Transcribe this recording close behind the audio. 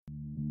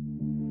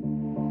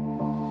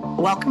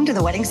Welcome to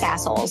the Wedding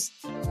Sassholes.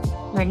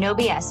 We're no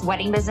BS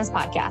wedding business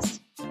podcast.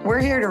 We're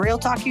here to real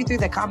talk you through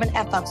the common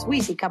F-ups we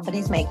see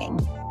companies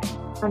making.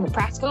 From the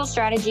practical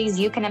strategies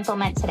you can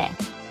implement today.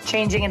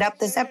 Changing it up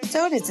this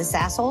episode, it's a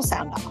Sasshole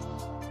Sound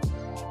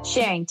Off.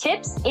 Sharing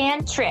tips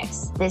and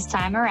tricks this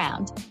time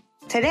around.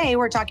 Today,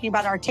 we're talking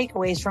about our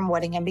takeaways from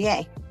Wedding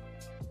MBA.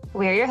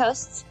 We're your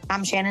hosts.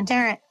 I'm Shannon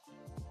Tarrant.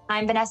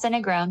 I'm Vanessa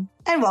Negron.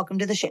 And welcome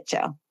to the shit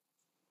show.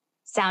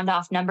 Sound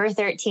off number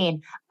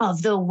 13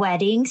 of the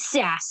Wedding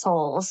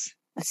Sassholes.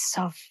 It's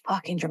so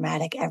fucking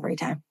dramatic every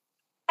time.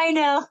 I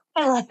know.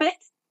 I love it.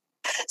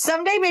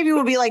 Someday maybe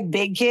we'll be like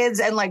big kids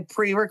and like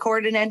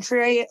pre-record an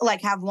entry,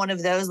 like have one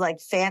of those like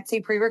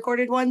fancy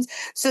pre-recorded ones.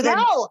 So then,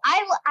 no,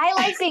 I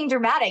like being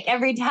dramatic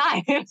every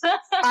time.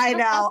 I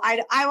know.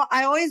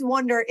 I always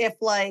wonder if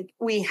like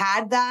we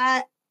had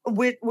that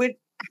with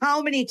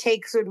how many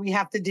takes would we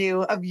have to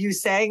do of you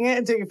saying it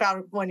until you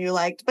found one you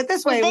liked? But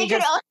this way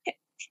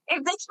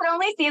if they could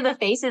only see the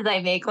faces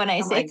I make when I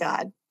say. Oh my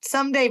God.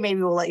 Someday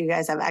maybe we'll let you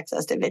guys have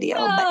access to video,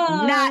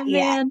 but not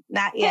yet.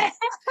 Not yet.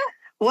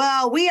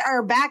 Well, we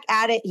are back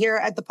at it here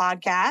at the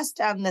podcast.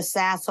 The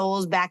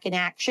Sassholes back in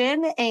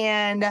action,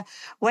 and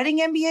Wedding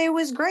MBA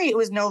was great. It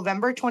was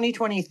November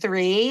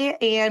 2023,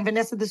 and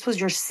Vanessa, this was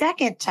your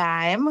second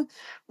time.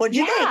 What'd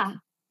you think?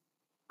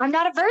 I'm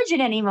not a virgin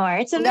anymore.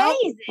 It's amazing.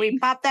 Nope, we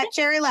popped that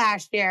cherry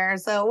last year.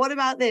 So what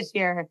about this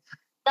year?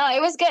 No,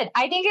 it was good.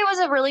 I think it was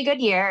a really good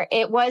year.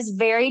 It was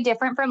very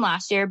different from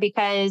last year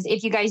because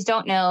if you guys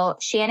don't know,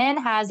 Shannon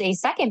has a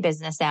second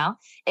business now.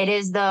 It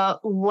is the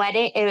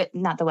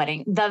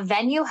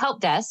venue help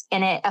desk,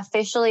 and it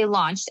officially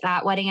launched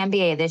at Wedding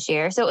MBA this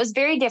year. So it was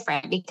very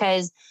different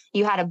because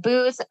you had a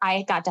booth.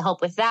 I got to help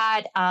with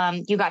that.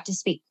 You got to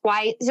speak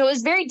quiet. So it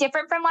was very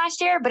different from last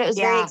year, but it was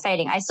very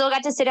exciting. I still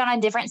got to sit down on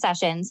different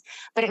sessions,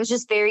 but it was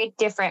just very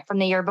different from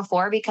the year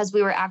before because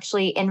we were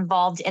actually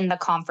involved in the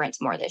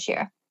conference more this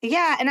year.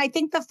 Yeah. And I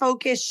think the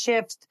focus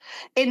shifts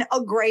in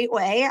a great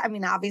way. I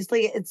mean,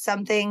 obviously it's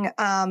something,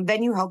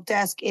 Venue Help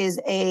Desk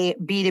is a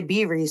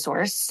B2B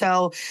resource.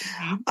 So,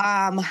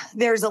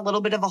 there's a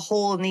little bit of a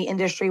hole in the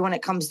industry when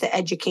it comes to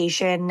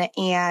education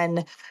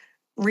and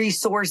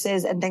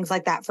resources and things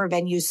like that for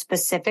venues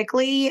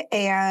specifically.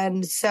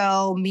 And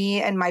so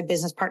me and my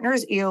business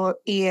partners,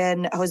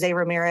 Ian Jose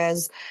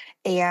Ramirez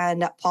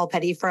and Paul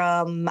Petty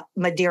from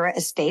Madeira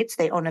Estates,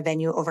 they own a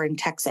venue over in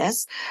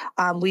Texas.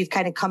 We've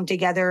kind of come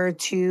together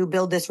to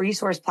build this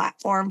resource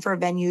platform for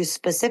venues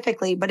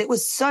specifically, but it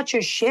was such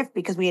a shift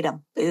because we had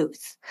a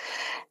booth.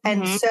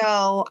 And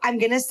so I'm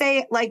going to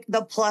say like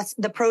the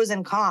pros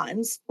and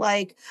cons,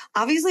 like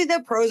obviously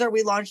the pros are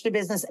we launched a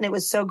business and it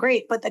was so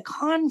great, but the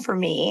con for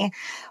me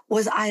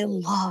was I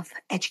love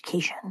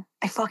education.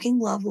 I fucking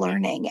love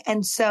learning.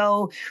 And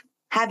so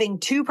having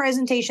 2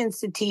 presentations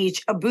to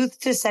teach, a booth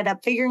to set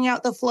up, figuring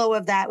out the flow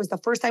of that was the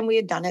first time we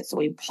had done it. So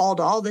we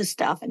hauled all this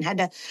stuff and had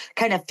to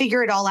kind of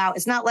figure it all out.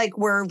 It's not like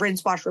we're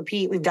rinse, wash,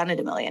 repeat. We've done it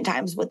a million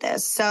times with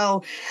this.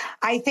 So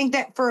I think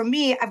that for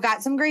me, I've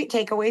got some great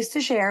takeaways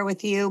to share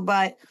with you.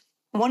 But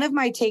one of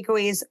my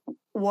takeaways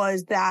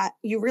was that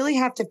you really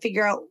have to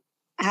figure out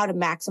how to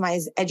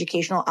maximize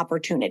educational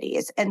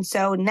opportunities. And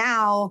so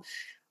now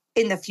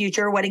in the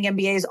future, Wedding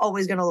MBA is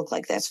always going to look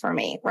like this for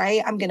me,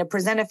 right? I'm going to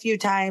present a few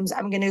times.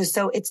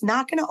 So it's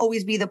not going to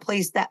always be the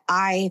place that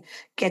I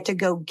get to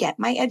go get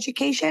my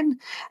education,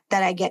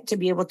 that I get to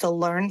be able to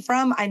learn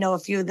from. I know a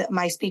few of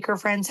my speaker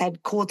friends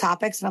had cool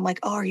topics and I'm like,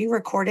 oh, are you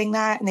recording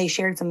that? And they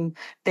shared some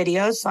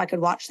videos so I could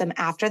watch them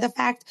after the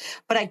fact,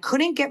 but I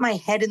couldn't get my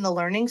head in the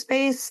learning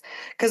space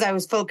because I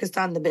was focused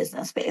on the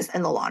business space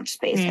and the launch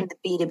space and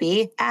the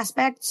B2B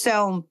aspect.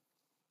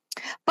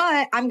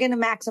 But I'm going to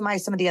maximize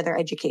some of the other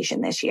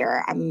education this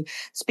year. I'm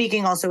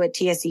speaking also at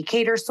TSC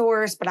Cater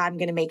Source, but I'm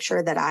going to make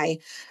sure that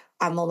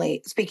I'm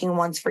only speaking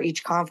once for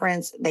each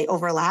conference. They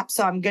overlap.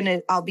 So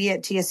I'll be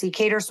at TSC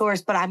Cater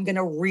Source, but I'm going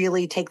to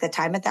really take the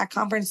time at that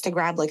conference to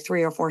grab like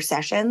 3 or 4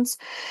 sessions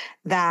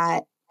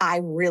that I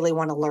really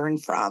want to learn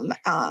from,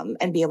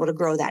 and be able to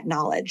grow that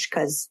knowledge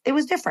because it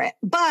was different,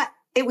 but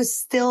it was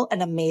still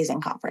an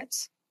amazing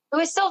conference. It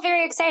was still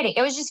very exciting.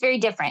 It was just very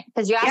different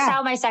because you asked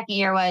how my second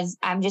year was.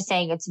 I'm just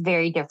saying it's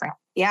very different.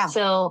 Yeah.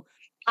 So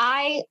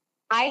I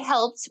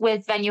helped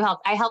with Venue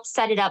Help. I helped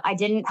set it up. I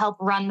didn't help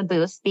run the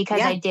booth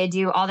because I did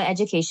do all the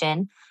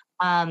education.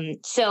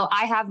 So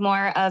I have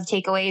more of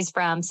takeaways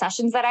from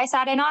sessions that I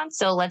sat in on.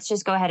 So let's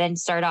just go ahead and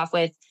start off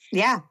with,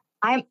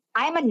 I'm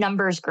a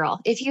numbers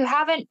girl. If you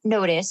haven't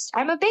noticed,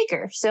 I'm a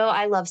baker. So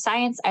I love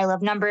science. I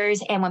love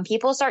numbers. And when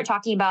people start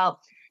talking about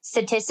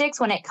statistics,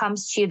 when it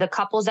comes to the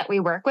couples that we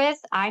work with,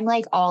 I'm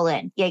like all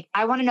in. Like,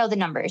 I want to know the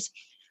numbers.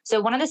 So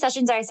one of the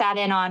sessions I sat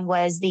in on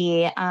was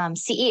the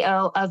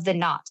CEO of The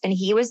Knot, and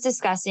he was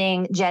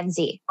discussing Gen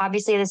Z.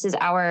 Obviously, this is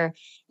our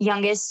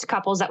youngest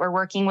couples that we're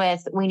working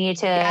with. We need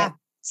to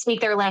speak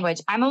their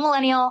language. I'm a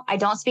millennial. I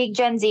don't speak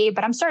Gen Z,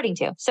 but I'm starting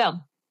to. So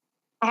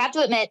I have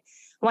to admit,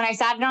 when I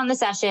sat in on the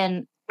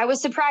session, I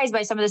was surprised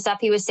by some of the stuff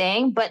he was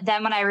saying. But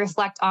then when I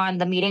reflect on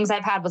the meetings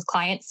I've had with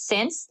clients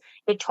since,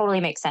 it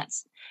totally makes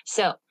sense.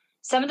 So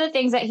some of the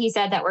things that he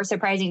said that were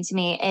surprising to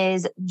me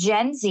is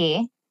Gen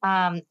Z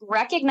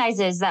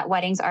recognizes that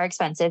weddings are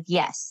expensive.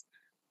 Yes.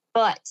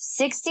 But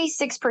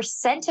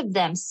 66% of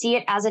them see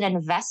it as an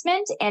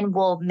investment and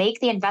will make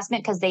the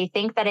investment because they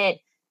think that it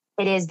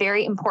is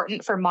very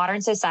important for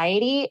modern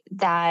society,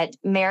 that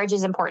marriage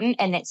is important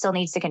and it still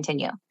needs to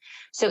continue.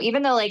 So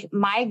even though like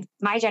my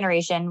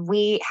generation,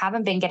 we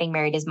haven't been getting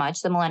married as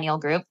much, the millennial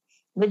group,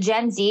 the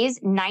Gen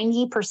Zs,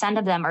 90%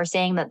 of them are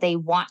saying that they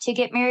want to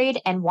get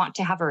married and want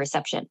to have a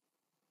reception.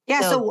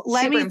 Yeah. So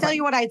let me tell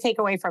you what I take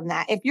away from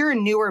that. If you're a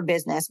newer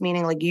business,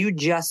 meaning like you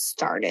just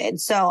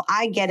started. So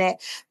I get it.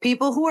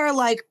 People who are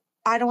like,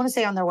 I don't want to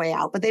say on their way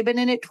out, but they've been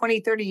in it 20,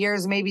 30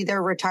 years. Maybe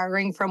they're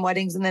retiring from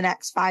weddings in the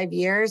next 5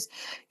 years.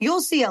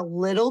 You'll see a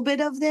little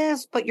bit of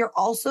this, but you're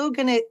also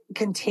going to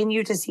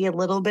continue to see a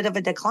little bit of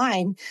a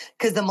decline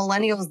because the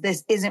millennials,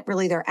 this isn't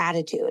really their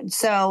attitude.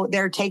 So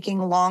they're taking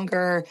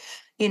longer,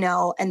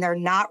 and they're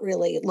not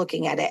really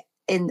looking at it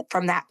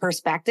from that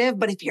perspective.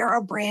 But if you're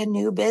a brand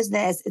new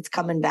business, it's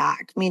coming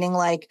back, meaning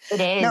like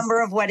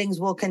number of weddings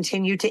will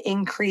continue to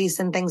increase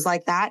and things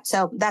like that.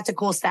 So that's a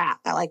cool stat.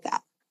 I like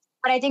that.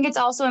 But I think it's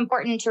also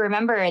important to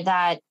remember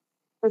that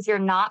if you're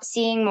not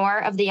seeing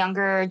more of the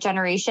younger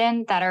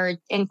generation that are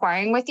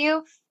inquiring with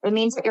you, it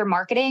means that your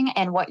marketing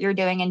and what you're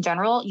doing in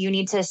general, you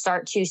need to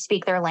start to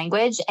speak their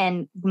language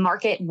and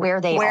market where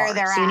they are.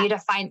 They're so at. You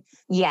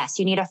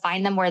need to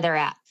find them where they're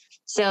at.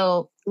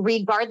 So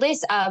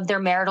regardless of their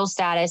marital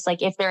status,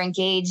 like if they're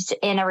engaged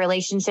in a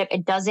relationship,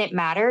 it doesn't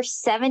matter.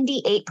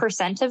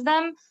 78% of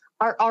them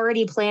are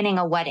already planning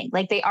a wedding.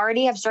 Like they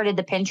already have started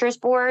the Pinterest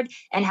board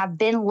and have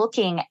been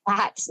looking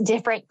at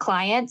different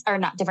clients, or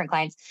not different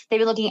clients. They've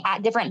been looking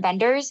at different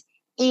vendors,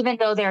 even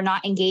though they're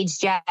not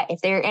engaged yet. If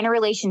they're in a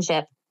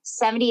relationship,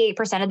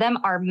 78% of them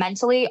are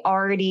mentally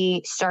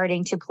already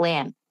starting to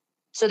plan.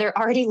 So they're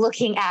already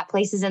looking at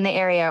places in the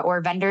area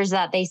or vendors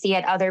that they see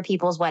at other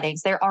people's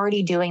weddings. They're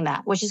already doing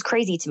that, which is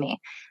crazy to me.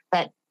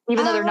 But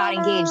even though they're not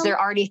engaged, they're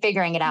already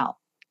figuring it out.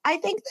 I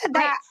think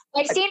that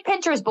I've seen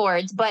Pinterest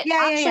boards, but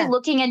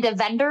looking into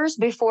vendors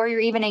before you're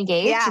even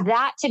engaged,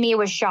 that to me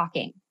was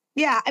shocking.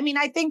 Yeah. I mean,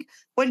 I think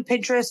when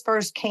Pinterest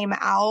first came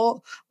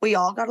out, we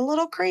all got a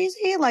little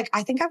crazy. Like,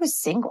 I think I was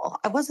single.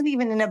 I wasn't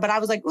even in it, but I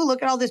was like, ooh,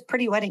 look at all this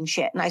pretty wedding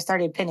shit. And I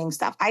started pinning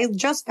stuff. I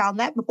just found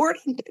that board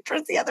on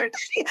Pinterest the other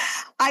day.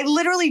 I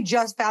literally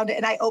just found it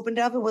and I opened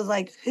it up and was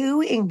like,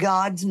 who in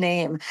God's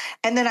name?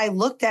 And then I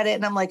looked at it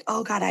and I'm like,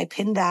 oh God, I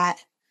pinned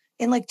that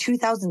in like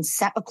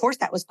 2007. Of course,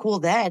 that was cool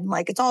then.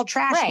 Like it's all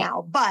trash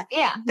now, but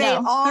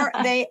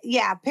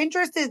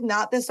Pinterest is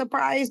not the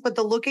surprise, but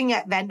the looking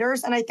at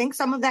vendors. And I think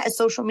some of that is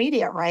social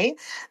media, right?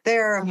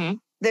 They're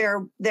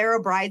a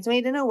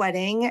bridesmaid in a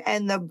wedding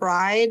and the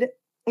bride,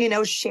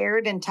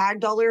 shared and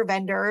tagged all her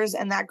vendors.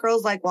 And that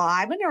girl's like, well,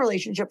 I'm in a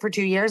relationship for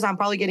 2 years. I'm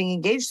probably getting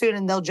engaged soon.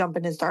 And they'll jump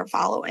in and start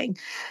following.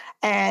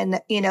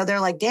 And, they're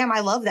like, damn, I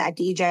love that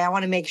DJ. I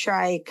want to make sure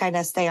I kind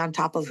of stay on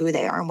top of who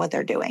they are and what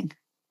they're doing.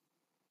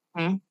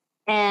 Mm-hmm.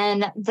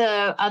 And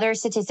the other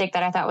statistic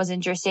that I thought was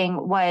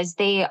interesting was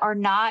they are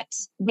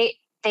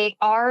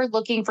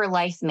looking for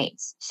life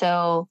mates.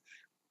 So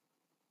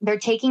they're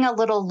taking a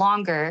little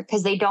longer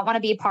because they don't want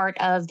to be part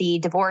of the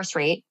divorce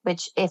rate,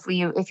 which if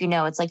you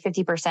know, it's like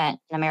 50%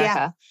 in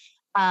America.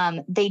 Yeah.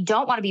 They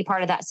don't want to be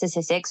part of that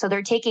statistic. So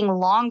they're taking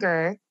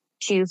longer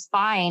to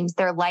find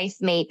their life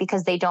mate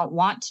because they don't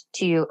want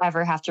to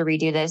ever have to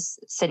redo this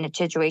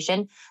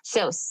situation.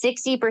 So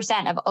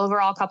 60% of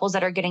overall couples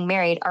that are getting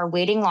married are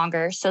waiting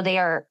longer. So they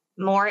are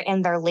more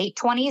in their late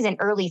 20s and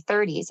early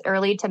 30s,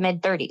 early to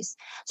mid 30s.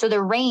 So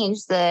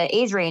the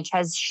age range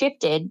has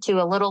shifted to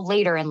a little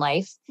later in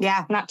life.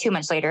 Yeah. Not too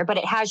much later, but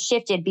it has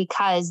shifted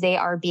because they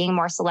are being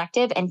more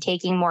selective and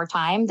taking more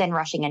time than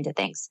rushing into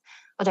things,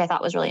 which I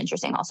thought was really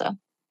interesting also.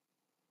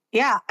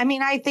 Yeah. I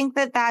mean, I think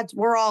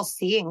we're all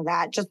seeing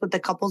that just with the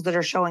couples that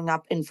are showing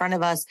up in front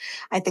of us.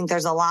 I think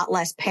there's a lot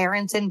less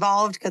parents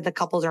involved because the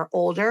couples are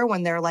older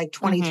when they're like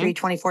 23,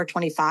 24,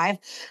 25.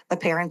 The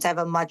parents have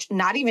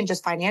not even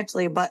just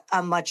financially, but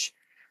a much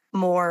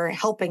more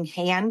helping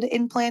hand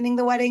in planning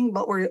the wedding.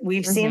 But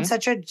we've seen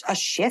such a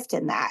shift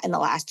in that in the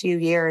last few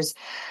years,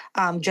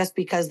 just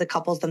because the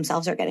couples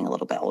themselves are getting a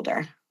little bit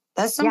older.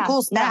 That's some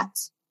cool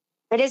stats.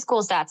 It is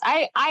cool stats.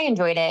 I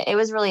enjoyed it. It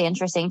was really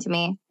interesting to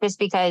me just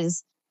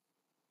because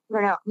I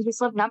don't know. I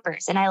just love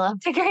numbers and I love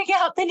figuring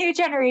out the new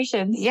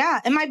generations. Yeah.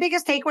 And my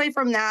biggest takeaway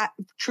from that,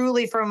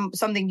 truly from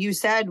something you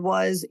said,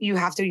 was you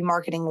have to be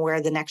marketing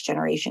where the next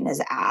generation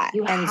is at.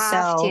 You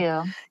have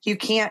to. You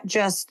can't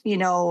just,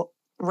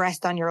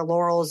 rest on your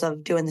laurels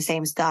of doing the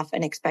same stuff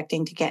and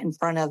expecting to get in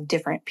front of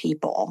different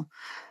people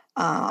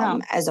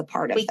as a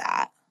part of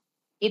that.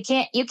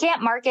 You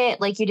can't market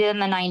like you did in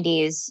the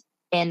 90s,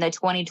 in the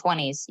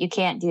 2020s. You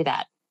can't do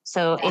that.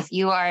 So if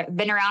you are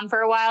been around for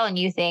a while and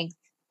you think,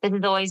 this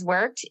has always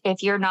worked.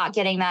 If you're not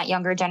getting that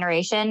younger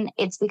generation,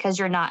 it's because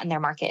you're not in their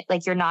market.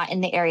 Like you're not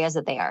in the areas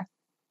that they are.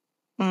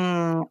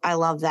 I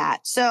love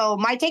that. So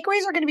my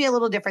takeaways are going to be a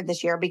little different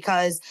this year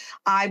because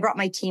I brought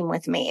my team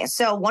with me.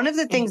 So one of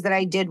the things that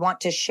I did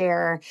want to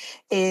share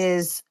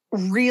is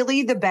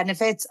really the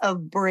benefits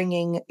of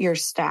bringing your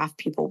staff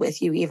people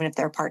with you, even if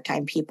they're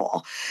part-time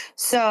people.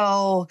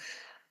 So,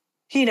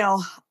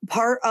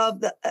 part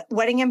of the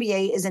Wedding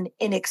MBA is an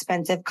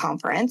inexpensive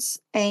conference.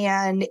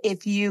 And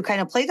if you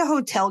kind of play the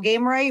hotel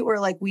game right, where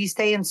like we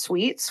stay in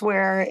suites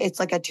where it's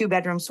like a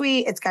 2-bedroom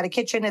suite, it's got a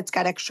kitchen, it's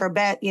got extra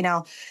bed,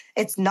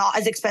 it's not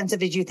as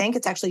expensive as you think.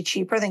 It's actually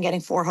cheaper than getting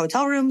 4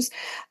 hotel rooms.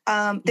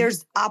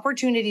 There's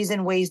opportunities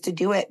and ways to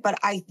do it. But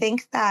I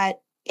think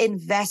that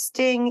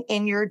investing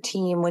in your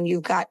team when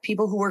you've got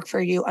people who work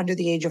for you under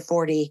the age of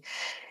 40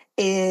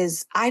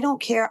 is, I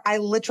don't care. I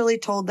literally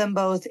told them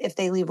both, if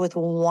they leave with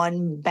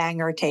one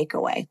banger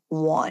takeaway,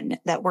 one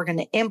that we're going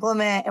to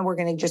implement and we're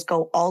going to just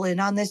go all in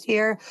on this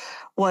year,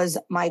 was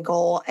my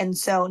goal. And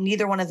so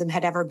neither one of them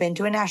had ever been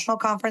to a national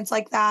conference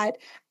like that.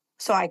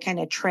 So I kind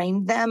of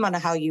trained them on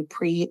how you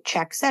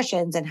pre-check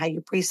sessions and how you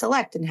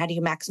pre-select and how do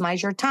you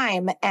maximize your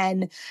time.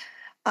 And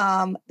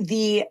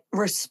the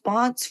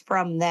response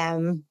from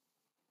them.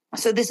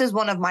 So this is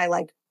one of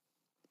my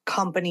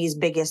company's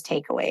biggest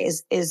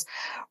takeaways, is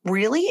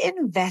really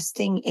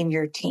investing in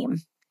your team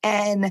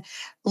and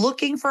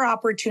looking for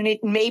opportunity.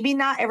 Maybe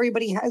not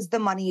everybody has the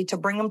money to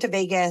bring them to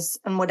Vegas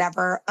and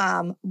whatever.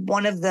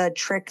 One of the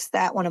tricks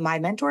that one of my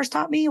mentors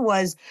taught me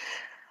was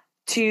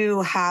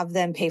to have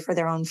them pay for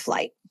their own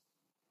flight.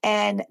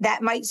 And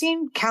that might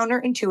seem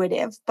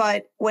counterintuitive,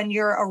 but when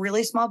you're a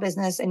really small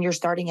business and you're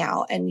starting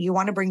out and you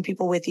want to bring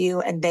people with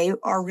you and they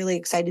are really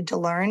excited to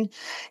learn,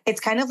 it's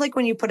kind of like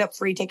when you put up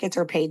free tickets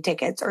or paid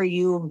tickets, or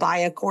you buy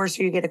a course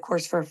or you get a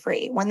course for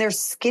free. When there's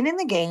skin in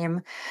the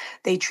game,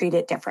 they treat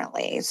it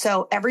differently.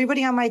 So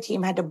everybody on my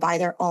team had to buy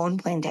their own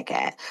plane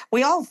ticket.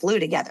 We all flew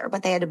together,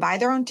 but they had to buy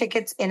their own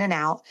tickets in and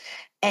out.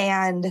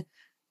 And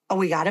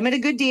we got them at a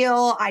good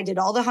deal. I did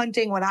all the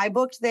hunting. When I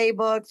booked, they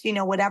booked,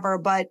 whatever.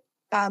 But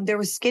there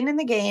was skin in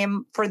the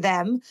game for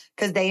them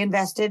because they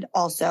invested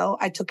also.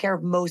 I took care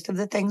of most of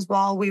the things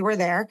while we were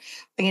there.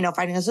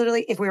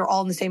 Financially, if we were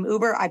all in the same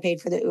Uber, I paid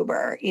for the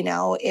Uber.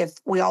 If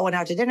we all went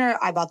out to dinner,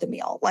 I bought the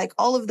meal. Like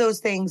all of those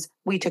things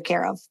we took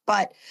care of.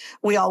 But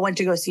we all went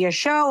to go see a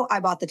show. I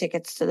bought the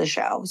tickets to the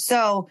show.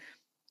 So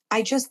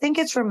I just think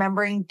it's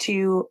remembering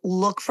to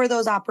look for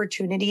those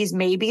opportunities.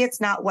 Maybe it's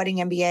not Wedding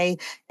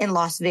MBA in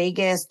Las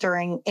Vegas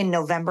in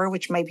November,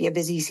 which might be a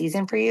busy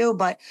season for you,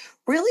 but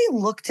really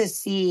look to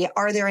see,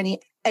 are there any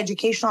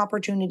educational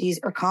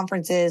opportunities or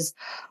conferences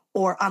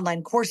or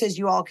online courses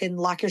you all can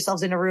lock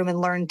yourselves in a room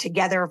and learn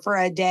together for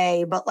a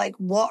day? But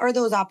what are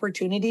those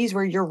opportunities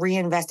where you're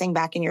reinvesting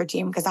back in your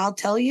team? Because I'll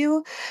tell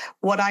you,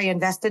 what I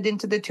invested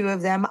into the two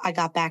of them, I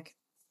got back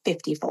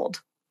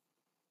 50-fold.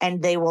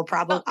 And they will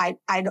probably,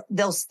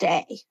 they'll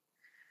stay.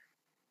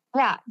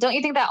 Yeah. Don't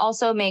you think that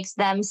also makes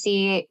them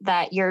see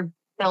that you're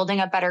building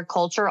a better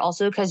culture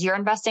also because you're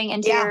investing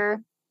into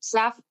your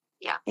staff?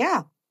 Yeah.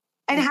 Yeah.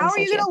 And how are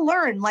you going to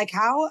learn?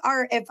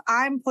 If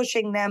I'm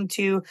pushing them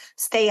to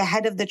stay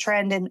ahead of the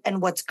trend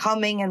and what's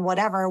coming and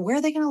whatever, where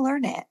are they going to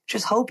learn it?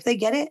 Just hope they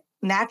get it.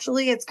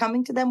 Naturally, it's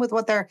coming to them with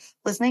what they're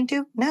listening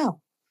to? No.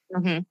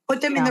 Mm-hmm.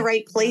 Put them in the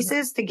right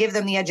places to give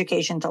them the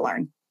education to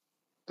learn.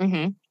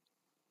 Mm-hmm.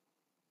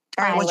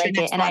 All right, what's your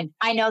next one? And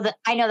I know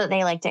that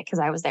they liked it because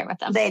I was there with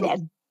them. They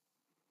did.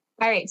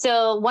 All right.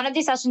 So one of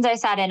these sessions I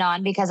sat in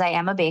on, because I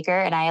am a baker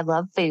and I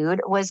love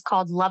food, was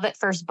called Love at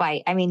First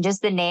Bite. I mean,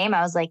 just the name,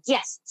 I was like,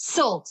 yes,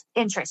 sold,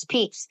 interest,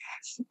 peeps.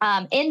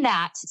 In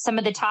that, some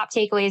of the top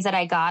takeaways that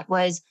I got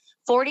was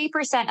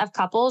 40% of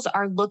couples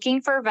are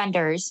looking for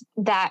vendors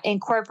that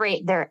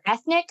incorporate their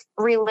ethnic,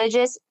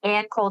 religious,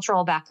 and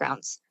cultural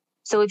backgrounds.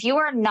 So if you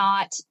are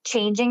not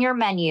changing your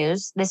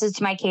menus, this is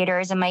to my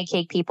caterers and my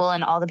cake people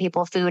and all the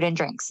people, food and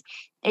drinks.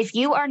 If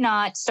you are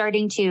not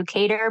starting to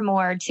cater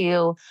more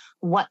to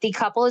what the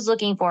couple is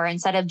looking for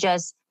instead of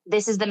just,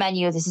 this is the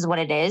menu, this is what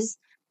it is,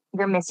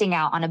 you're missing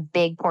out on a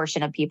big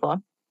portion of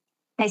people.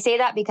 I say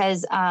that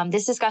because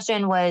this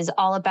discussion was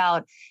all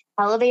about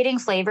elevating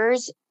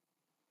flavors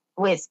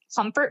with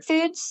comfort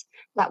foods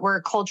that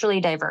were culturally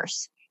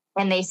diverse.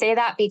 And they say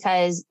that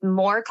because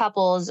more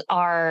couples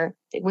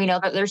we know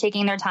that they're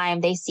taking their time.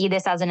 They see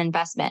this as an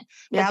investment,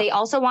 but they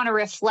also want to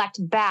reflect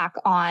back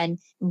on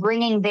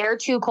bringing their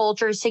two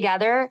cultures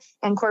together,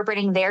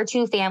 incorporating their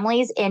two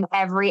families in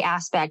every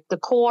aspect,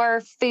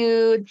 decor,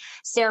 food,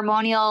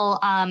 ceremonial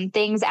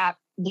things at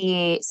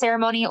the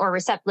ceremony or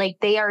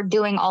they are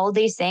doing all of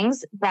these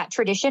things. That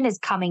tradition is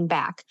coming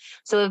back.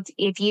 So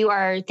if you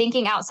are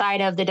thinking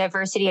outside of the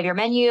diversity of your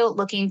menu, they are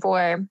looking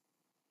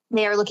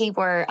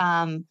for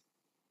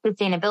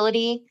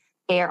sustainability.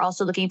 They are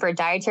also looking for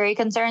dietary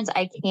concerns.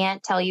 I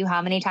can't tell you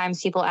how many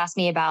times people ask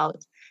me about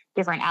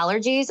different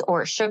allergies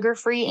or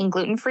sugar-free and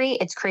gluten-free.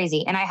 It's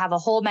crazy. And I have a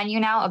whole menu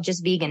now of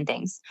just vegan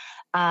things.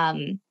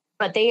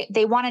 But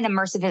they want an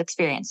immersive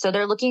experience. So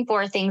they're looking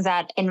for things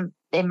that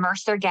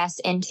immerse their guests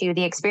into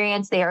the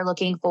experience. They are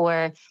looking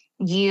for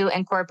you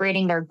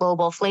incorporating their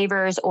global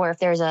flavors, or if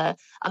there's a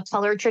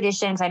color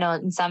tradition, because I know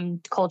in some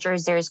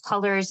cultures there's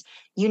colors,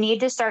 you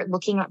need to start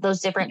looking at those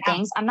different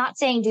things. I'm not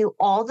saying do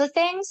all the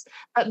things,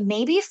 but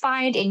maybe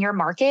find in your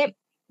market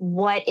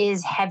what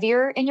is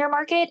heavier in your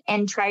market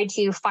and try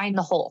to find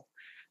the whole.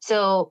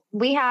 So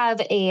we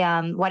have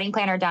a wedding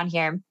planner down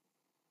here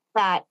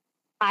that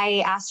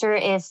I asked her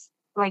if,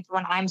 like,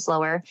 when I'm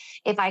slower,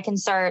 if I can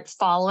start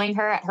following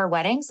her at her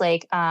weddings,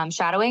 like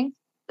shadowing,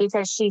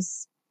 because she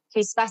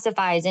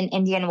specifies in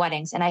Indian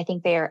weddings, and I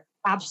think they are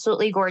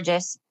absolutely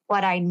gorgeous.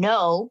 But I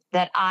know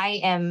that I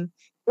am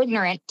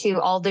ignorant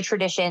to all the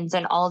traditions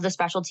and all the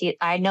specialty.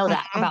 I know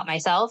that about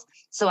myself.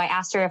 So I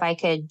asked her if I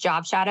could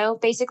job shadow,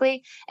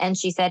 basically, and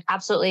she said,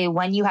 absolutely,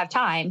 when you have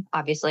time,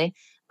 obviously.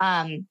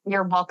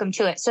 You're welcome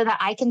to it, so that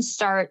I can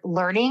start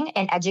learning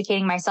and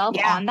educating myself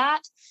on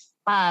that.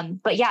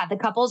 But yeah, the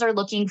couples are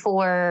looking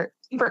for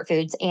comfort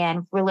foods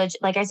and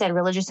like I said,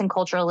 religious and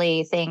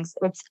culturally things.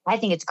 I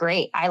think it's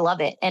great. I love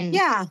it. And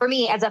for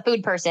me as a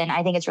food person,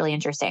 I think it's really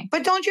interesting.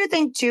 But don't you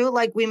think too,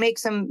 like we make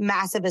some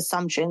massive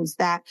assumptions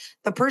that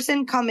the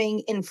person coming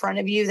in front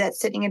of you, that's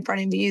sitting in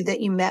front of you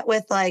that you met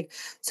with, like,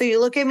 so you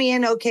look at me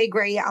and okay,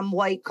 great, I'm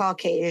white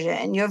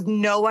Caucasian. You have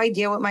no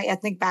idea what my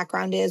ethnic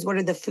background is. What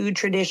are the food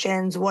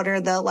traditions? What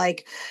are the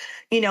like,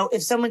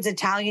 if someone's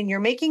Italian, you're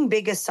making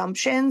big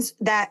assumptions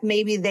that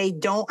maybe they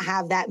don't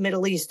have that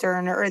Middle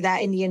Eastern or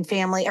that Indian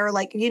family, or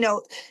like, you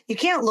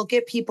can't look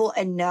at people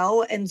and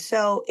know. And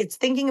so it's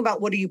thinking about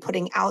what are you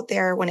putting out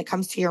there when it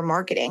comes to your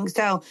marketing.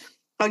 So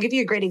I'll give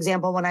you a great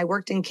example. When I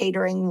worked in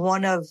catering,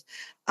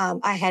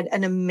 I had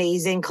an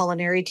amazing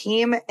culinary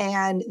team,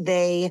 and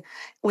they,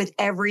 with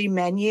every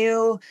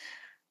menu,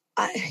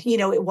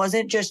 it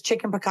wasn't just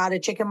chicken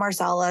piccata, chicken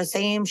marsala,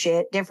 same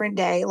shit, different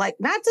day. Like,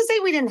 not to say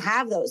we didn't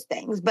have those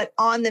things, but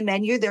on the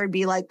menu, there'd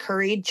be like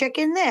curried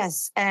chicken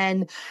this.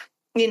 And,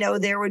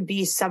 there would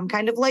be some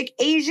kind of like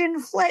Asian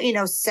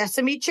flair,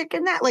 sesame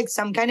chicken that, like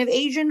some kind of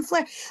Asian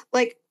flair.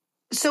 Like,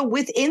 so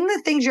within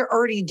the things you're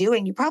already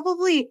doing, you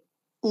probably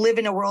live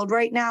in a world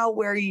right now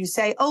where you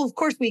say, oh, of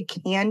course we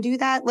can do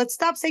that. Let's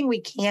stop saying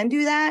we can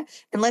do that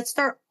and let's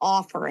start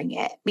offering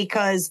it,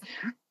 because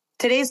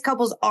today's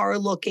couples are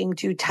looking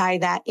to tie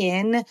that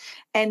in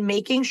and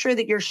making sure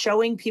that you're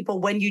showing people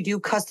when you do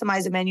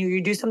customize a menu,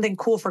 you do something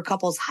cool for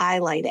couples,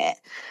 highlight it.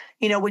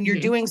 When you're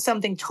doing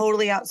something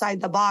totally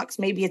outside the box,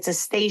 maybe it's a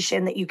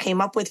station that you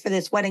came up with for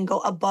this wedding, go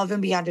above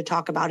and beyond to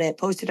talk about it,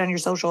 post it on your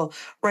social,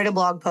 write a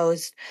blog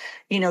post,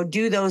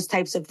 do those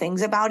types of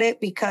things about it,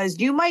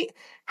 because you might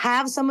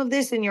have some of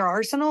this in your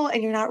arsenal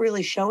and you're not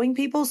really showing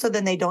people. So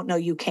then they don't know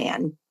you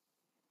can.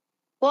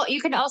 Well,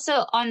 you can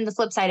also, on the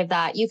flip side of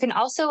that, you can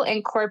also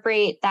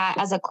incorporate that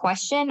as a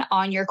question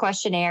on your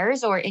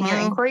questionnaires or in your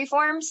inquiry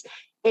forms.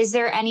 Is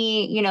there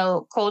any,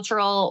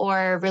 cultural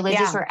or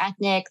religious or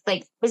ethnic,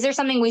 like, is there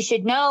something we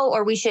should know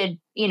or we should,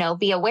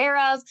 be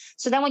aware of?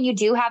 So then when you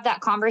do have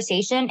that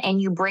conversation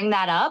and you bring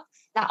that up,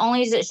 not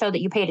only does it show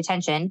that you paid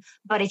attention,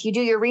 but if you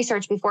do your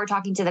research before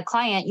talking to the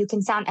client, you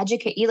can sound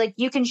educated.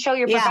 You can show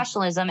your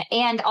professionalism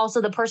and also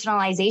the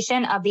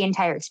personalization of the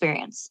entire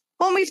experience.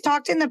 Well, we've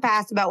talked in the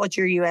past about what's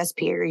your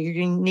USP or your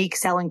unique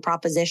selling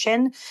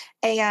proposition.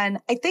 And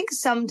I think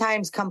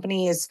sometimes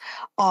companies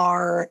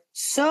are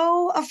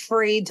so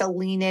afraid to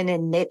lean in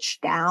and niche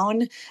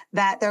down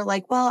that they're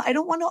like, well, I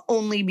don't want to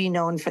only be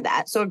known for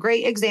that. So a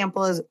great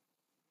example is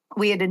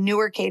we had a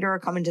newer caterer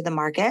come into the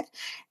market,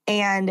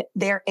 and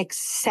they're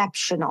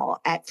exceptional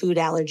at food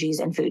allergies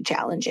and food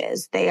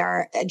challenges. They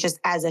are just,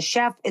 as a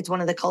chef, it's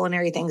one of the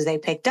culinary things they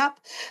picked up,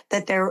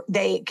 that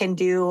they can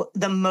do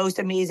the most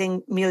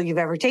amazing meal you've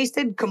ever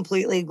tasted,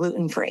 completely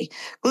gluten-free,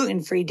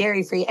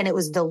 dairy-free. And it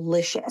was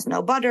delicious.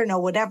 No butter, no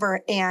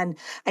whatever. And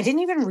I didn't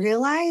even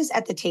realize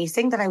at the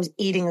tasting that I was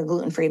eating a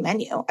gluten-free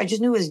menu. I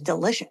just knew it was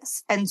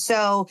delicious. And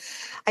so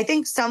I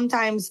think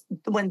sometimes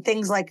when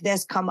things like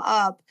this come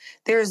up,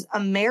 there's a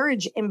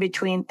marriage in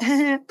between,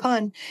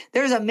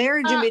 there's a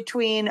marriage in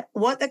between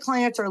what the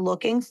clients are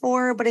looking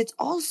for, but it's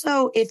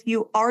also, if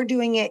you are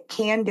doing it,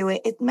 can do it,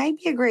 it might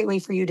be a great way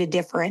for you to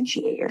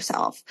differentiate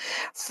yourself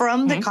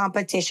from the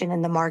competition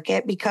in the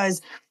market,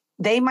 because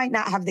they might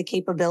not have the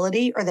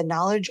capability or the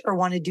knowledge or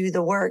want to do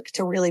the work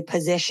to really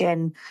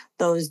position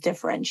those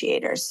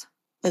differentiators.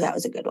 So that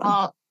was a good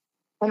one.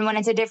 And when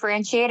it's a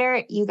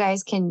differentiator, you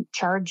guys can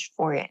charge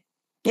for it.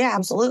 Yeah,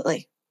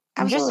 absolutely.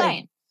 I'm just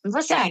saying.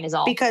 Is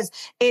all, because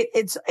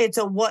it's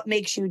a what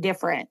makes you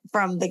different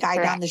from the guy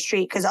down the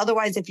street. Because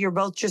otherwise, if you're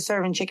both just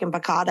serving chicken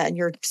piccata and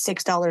you're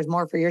 $6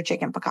 more for your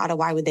chicken piccata,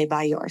 why would they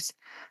buy yours?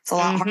 It's a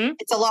lot.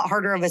 It's a lot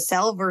harder of a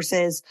sell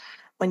versus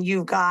when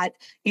you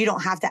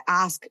don't have to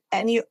ask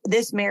a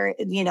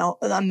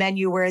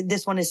menu where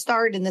this one is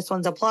starred and this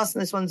one's a plus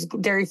and this one's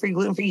dairy free,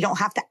 gluten free. You don't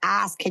have to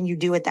ask, can you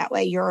do it that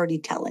way? You're already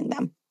telling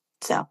them.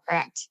 So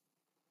correct.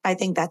 I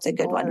think that's a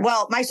good one.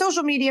 Well, my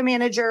social media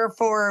manager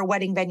for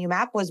Wedding Venue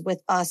Map was with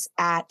us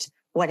at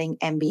Wedding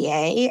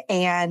MBA,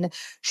 and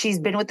she's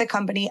been with the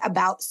company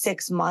about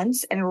 6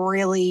 months. And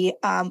really,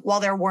 while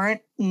there weren't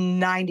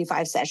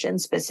 95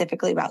 sessions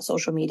specifically about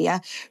social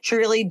media, she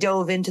really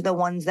dove into the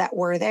ones that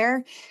were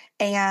there.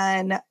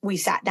 And we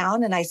sat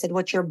down and I said,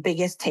 what's your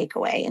biggest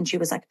takeaway? And she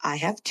was like, I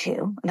have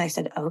two. And I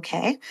said,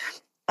 okay.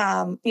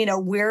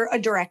 we're a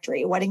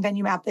directory. Wedding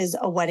Venue Map is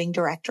a wedding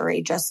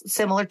directory, just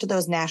similar to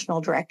those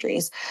national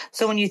directories.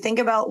 So when you think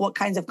about what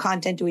kinds of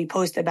content do we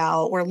post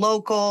about, we're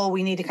local,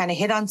 we need to kind of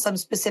hit on some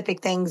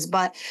specific things.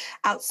 But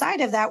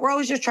outside of that, we're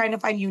always just trying to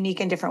find unique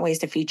and different ways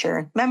to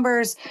feature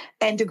members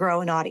and to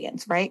grow an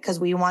audience, right? Because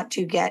we want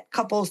to get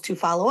couples to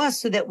follow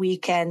us so that we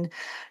can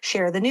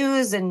share the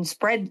news and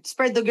spread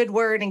the good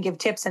word and give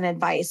tips and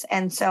advice.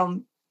 And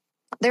so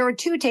there were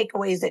two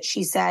takeaways that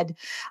she said.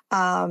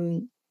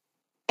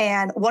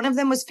 And one of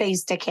them was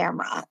face to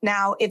camera.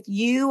 Now, if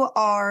you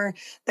are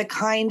the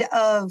kind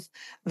of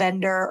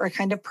vendor or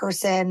kind of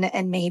person,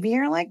 and maybe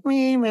you're like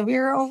me, maybe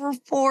you're over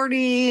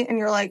 40 and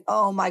you're like,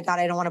 oh my God,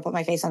 I don't want to put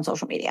my face on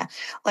social media.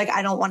 Like,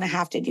 I don't want to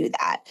have to do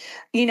that.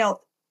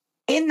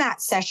 In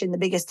that session, the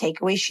biggest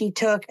takeaway she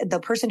took, the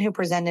person who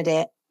presented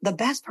it, the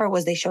best part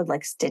was they showed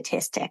like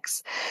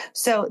statistics.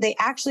 So they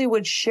actually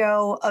would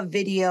show a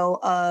video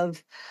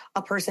of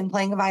a person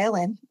playing a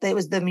violin. It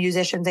was the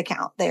musician's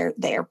account.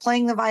 They're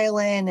playing the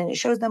violin and it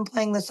shows them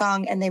playing the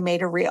song, and they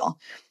made a reel.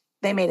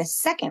 They made a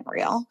second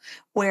reel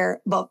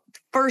where the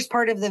first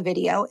part of the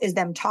video is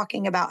them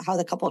talking about how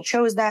the couple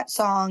chose that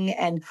song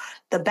and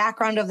the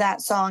background of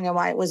that song and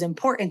why it was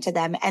important to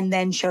them, and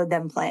then showed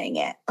them playing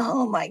it.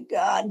 Oh my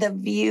God, the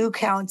view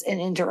counts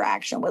and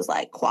interaction was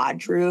like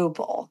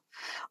quadruple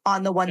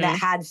on the one that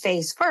had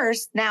face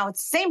first. Now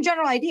it's the same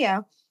general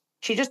idea.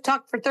 She just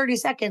talked for 30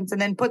 seconds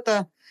and then put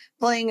the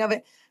playing of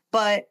it.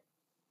 But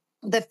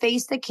the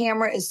face to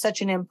camera is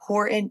such an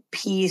important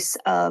piece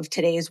of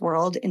today's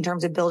world in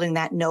terms of building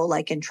that know,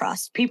 like, and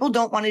trust. People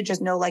don't want to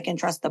just know, like, and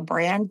trust the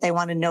brand. They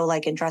want to know,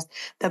 like, and trust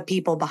the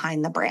people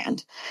behind the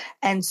brand.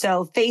 And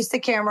so face to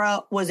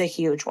camera was a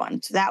huge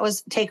one. So that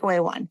was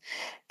takeaway one.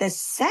 The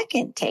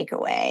second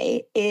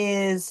takeaway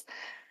is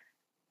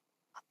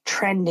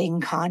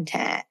trending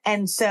content.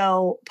 And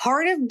so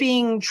part of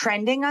being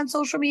trending on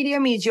social media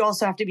means you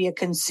also have to be a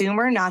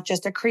consumer, not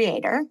just a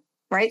creator,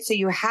 right? So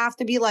you have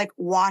to be like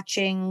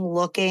watching,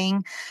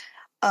 looking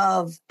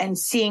and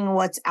seeing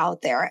what's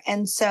out there.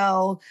 And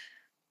so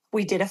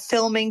we did a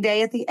filming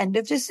day at the end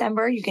of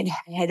December. You can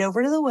head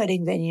over to the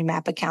Wedding Venue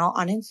Map account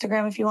on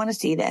Instagram if you want to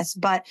see this.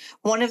 But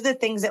one of the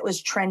things that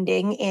was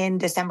trending in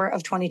December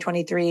of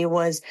 2023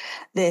 was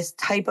this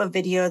type of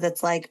video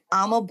that's like,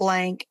 I'm a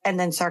blank, and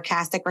then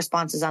sarcastic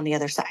responses on the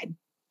other side.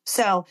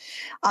 So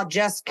I'll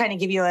just kind of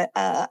give you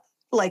a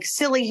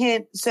silly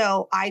hint.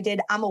 So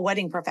I'm a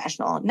wedding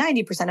professional.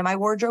 90% of my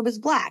wardrobe is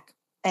black.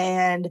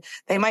 And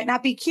they might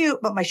not be cute,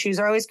 but my shoes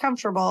are always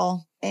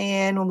comfortable.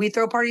 And when we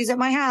throw parties at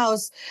my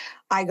house,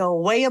 I go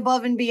way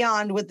above and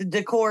beyond with the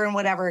decor and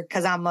whatever,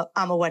 because I'm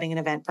a wedding and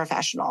event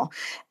professional.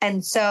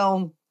 And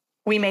so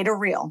we made a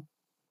reel.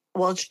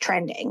 Well, it's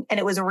trending. And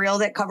it was a reel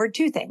that covered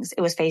two things.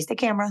 It was face to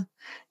camera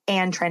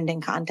and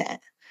trending content.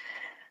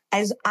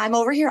 As I'm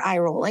over here eye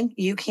rolling,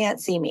 you can't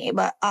see me,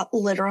 but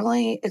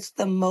literally it's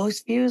the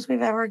most views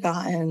we've ever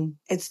gotten.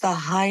 It's the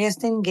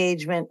highest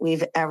engagement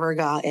we've ever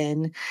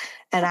gotten.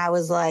 And I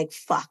was like,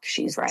 fuck,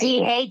 she's right.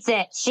 She hates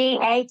it. She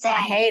hates it.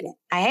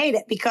 I hate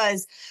it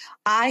because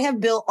I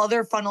have built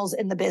other funnels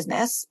in the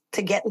business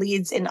to get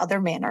leads in other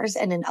manners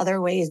and in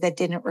other ways that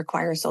didn't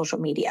require social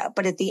media.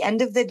 But at the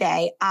end of the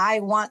day,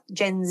 I want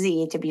Gen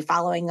Z to be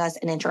following us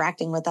and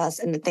interacting with us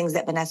and the things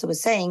that Vanessa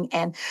was saying.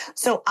 And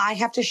so I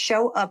have to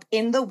show up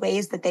in the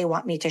ways that they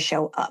want me to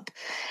show up.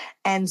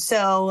 And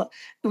so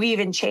we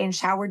even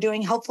changed how we're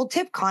doing helpful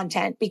tip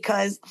content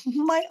because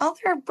my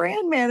other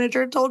brand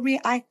manager told me,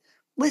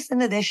 listen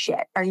to this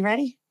shit. Are you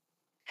ready?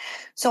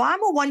 So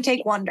I'm a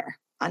one-take wonder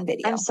on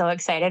video. I'm so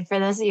excited for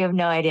this. You have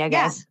no idea,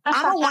 guys. Yeah,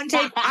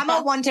 I'm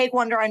a one-take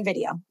wonder on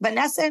video.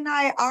 Vanessa and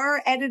I,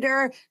 our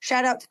editor,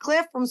 shout out to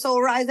Cliff from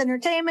Soul Rise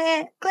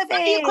Entertainment. Cliffy.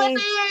 Love you,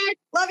 Cliffy.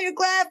 Love you,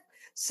 Cliff.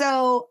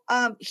 So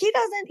he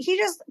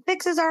just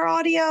fixes our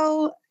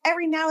audio.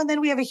 Every now and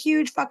then we have a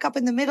huge fuck up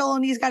in the middle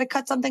and he's got to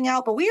cut something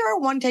out, but we are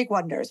one-take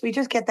wonders. We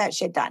just get that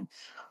shit done.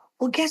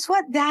 Well, guess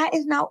what? That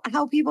is not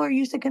how people are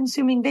used to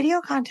consuming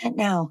video content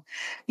now.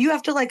 You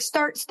have to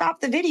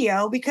stop the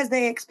video because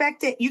they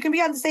expect it. You can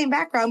be on the same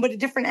background, but a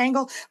different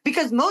angle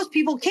because most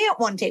people can't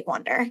one-take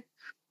wonder.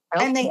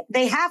 And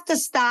they have to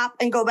stop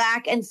and go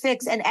back and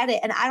fix and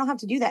edit. And I don't have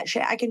to do that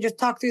shit. I can just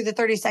talk through the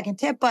 30-second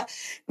tip. But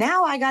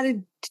now I got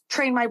to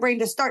train my brain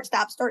to start,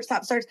 stop.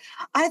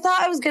 I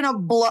thought I was going to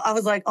blow. I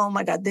was like, oh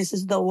my God, this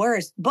is the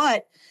worst.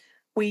 But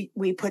we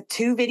put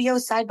two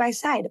videos side by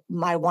side,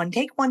 my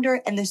one-take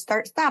wonder and the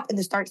start-stop, and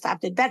the start-stop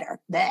did better.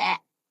 Bleh.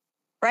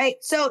 Right?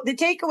 So the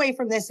takeaway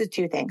from this is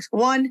two things.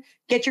 One,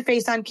 get your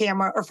face on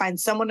camera or find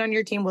someone on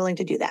your team willing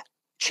to do that.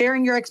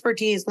 Sharing your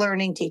expertise,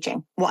 learning,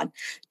 teaching. One.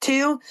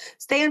 Two,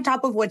 stay on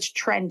top of what's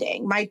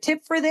trending. My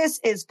tip for this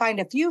is find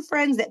a few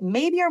friends that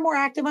maybe are more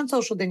active on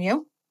social than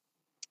you.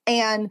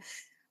 And,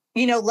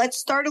 let's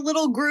start a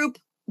little group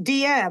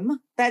DM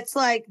that's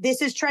like,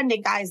 this is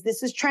trending, guys.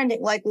 This is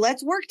trending. Like,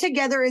 let's work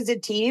together as a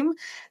team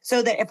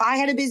so that if I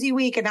had a busy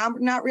week and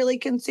I'm not really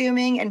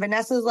consuming and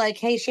Vanessa's like,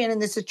 hey, Shannon,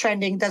 this is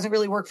trending. Doesn't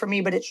really work for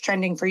me, but it's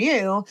trending for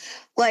you.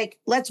 Like,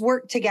 let's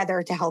work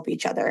together to help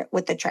each other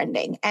with the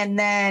trending. And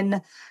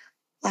then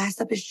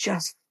last up is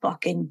just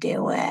fucking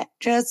do it.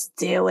 Just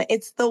do it.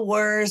 It's the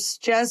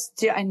worst. Just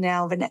do. I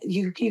know, but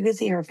you can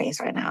see her face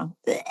right now.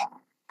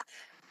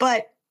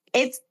 But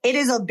it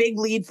is a big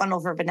lead funnel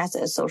for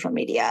Vanessa's social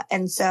media.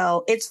 And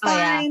so it's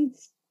fine. Oh,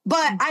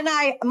 yeah.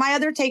 But my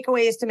other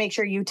takeaway is to make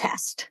sure you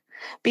test,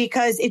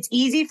 because it's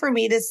easy for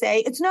me to say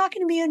it's not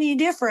going to be any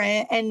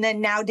different. And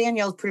then now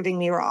Danielle's proving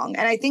me wrong.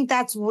 And I think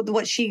that's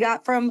what she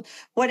got from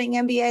Wedding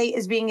MBA,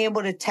 is being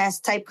able to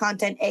test type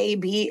content A,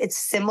 B. It's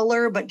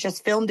similar, but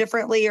just filmed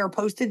differently or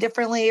posted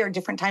differently or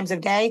different times of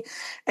day,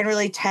 and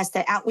really test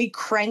it out. We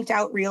cranked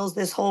out reels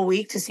this whole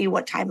week to see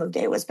what time of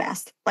day was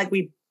best. Like,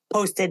 we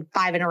posted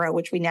 5 in a row,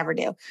 which we never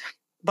do,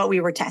 but we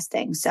were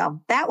testing.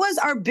 So that was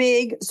our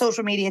big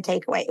social media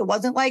takeaway. It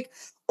wasn't like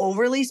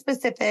overly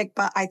specific,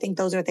 but I think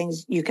those are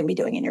things you can be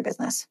doing in your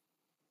business.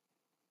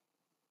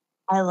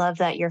 I love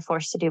that you're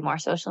forced to do more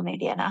social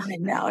media now. I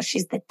know.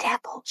 She's the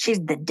devil. She's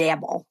the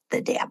dabble.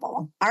 All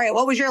right.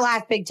 What was your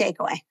last big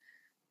takeaway?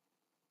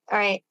 All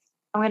right.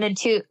 I'm going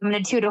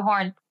to toot a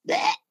horn.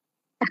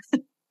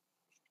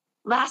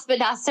 Last but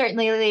not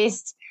certainly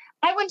least,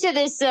 I went to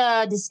this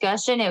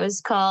discussion. It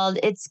was called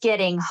 "It's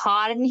Getting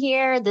Hot in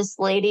Here." This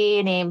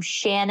lady named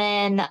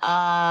Shannon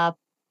Shut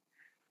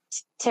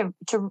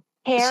your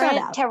face.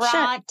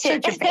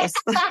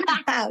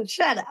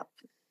 Shut up.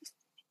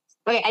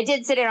 Okay, I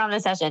did sit in on the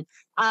session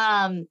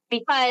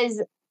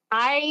because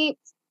you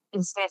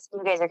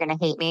guys are going to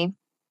hate me.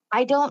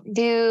 I don't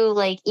do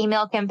like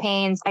email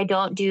campaigns. I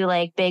don't do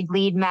like big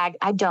lead mag.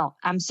 I don't.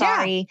 I'm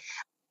sorry. Yeah.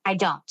 I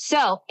don't.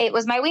 So it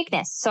was my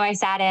weakness. So I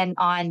sat in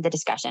on the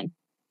discussion.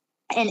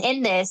 And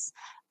in this,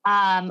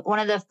 one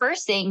of the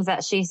first things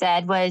that she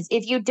said was,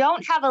 if you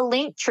don't have a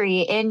link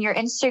tree in your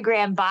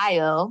Instagram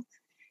bio,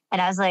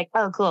 and I was like,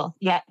 oh, cool.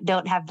 Yeah,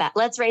 don't have that.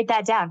 Let's write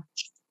that down.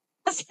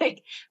 I was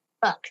like,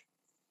 fuck.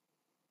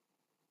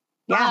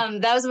 Yeah.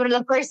 That was one of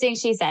the first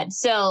things she said.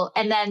 So,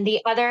 and then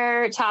the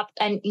other top,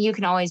 and you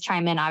can always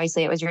chime in,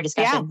 obviously it was your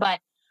discussion, but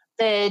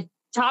the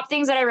top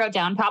things that I wrote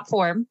down, top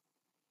 4,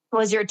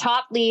 was your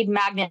top lead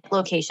magnet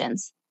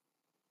locations.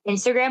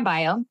 Instagram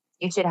bio.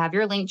 You should have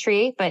your link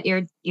tree, but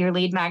your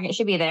lead magnet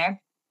should be there.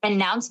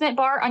 Announcement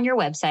bar on your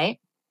website.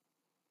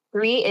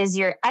 3 is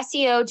your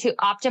SEO to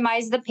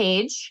optimize the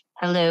page.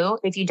 Hello.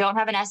 If you don't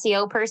have an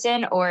SEO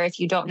person, or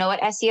if you don't know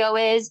what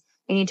SEO is,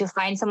 you need to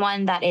find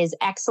someone that is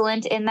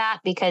excellent in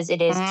that, because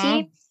it is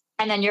key.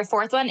 And then your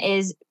 4th one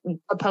is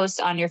a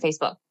post on your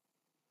Facebook.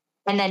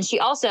 And then she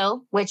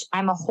also, which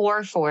I'm a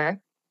whore for,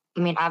 I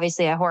mean,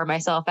 obviously I whore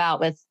myself out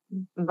with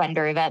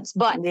vendor events,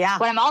 but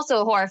what I'm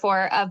also a whore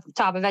for of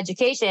top of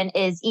education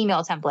is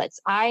email templates.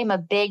 I'm a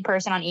big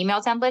person on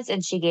email templates,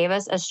 and she gave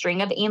us a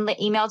string of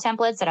email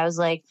templates that I was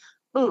like,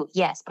 ooh,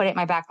 yes, put it in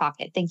my back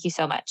pocket. Thank you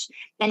so much.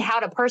 And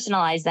how to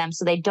personalize them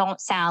so they don't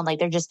sound like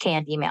they're just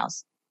canned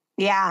emails.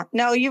 Yeah,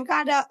 no, you've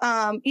got to,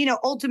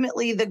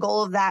 ultimately the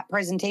goal of that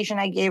presentation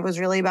I gave was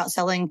really about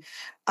selling.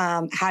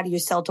 How do you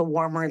sell to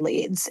warmer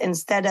leads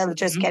instead of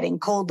just getting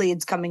cold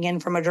leads coming in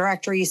from a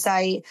directory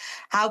site?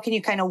 How can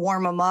you kind of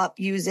warm them up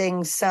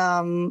using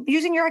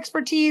your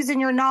expertise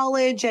and your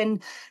knowledge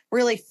and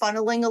really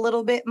funneling a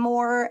little bit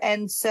more?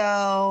 And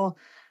so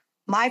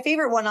my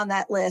favorite one on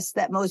that list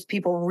that most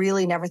people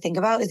really never think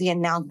about is the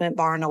announcement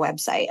bar on a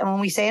website. And when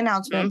we say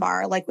announcement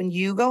bar, like when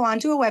you go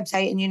onto a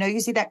website and you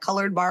see that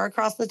colored bar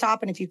across the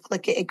top, and if you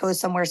click it, it goes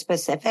somewhere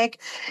specific.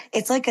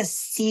 It's like a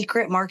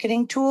secret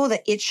marketing tool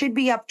that it should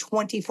be up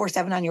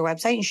 24/7 on your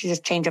website. You should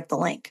just change up the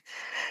link.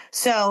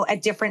 So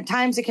at different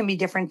times, it can be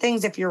different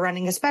things. If you're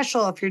running a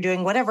special, if you're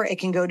doing whatever, it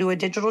can go to a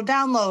digital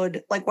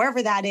download, like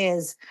wherever that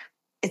is.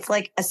 It's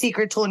like a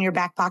secret tool in your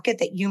back pocket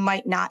that you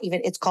might not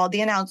even, it's called the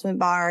announcement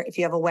bar. If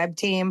you have a web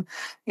team,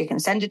 you can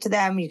send it to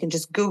them. You can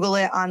just Google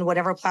it on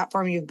whatever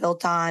platform you've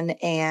built on.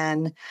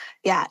 And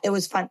yeah, it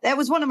was fun. That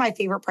was one of my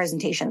favorite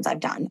presentations I've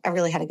done. I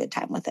really had a good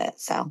time with it.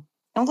 So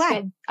I'm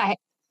glad. I'm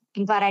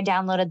glad I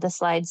downloaded the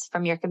slides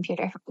from your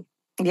computer.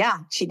 Yeah,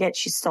 she did.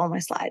 She stole my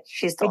slides.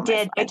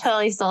 I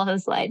totally stole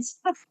his slides.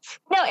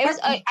 No,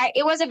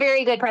 it was a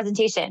very good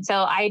presentation. So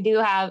I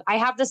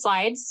have the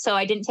slides. So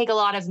I didn't take a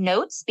lot of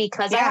notes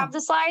because I have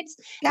the slides.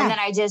 Yeah. And then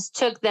I just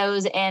took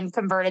those and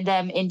converted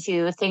them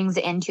into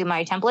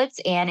my templates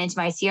and into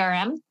my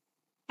CRM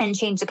and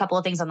changed a couple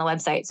of things on the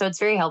website. So it's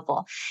very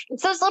helpful.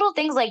 It's those little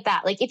things like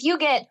that. Like if you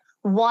get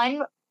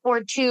 1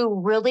 or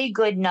 2 really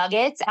good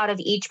nuggets out of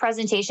each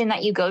presentation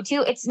that you go to,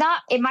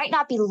 it might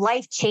not be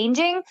life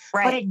changing,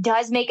 but it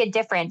does make a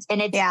difference.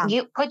 And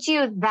it puts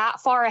you that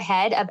far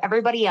ahead of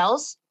everybody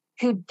else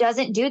who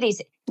doesn't do these.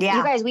 Yeah.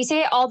 You guys, we say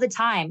it all the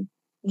time.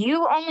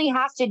 You only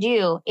have to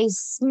do a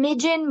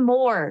smidgen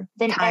more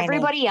than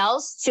everybody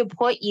else to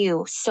put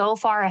you so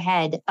far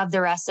ahead of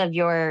the rest of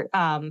your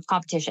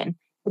competition.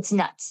 It's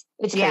nuts.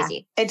 It's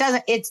crazy. It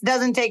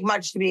doesn't take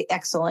much to be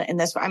excellent in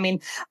this. I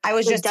mean, I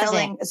was just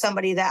telling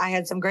somebody that I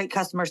had some great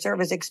customer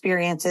service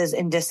experiences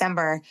in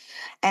December.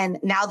 And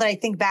now that I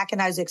think back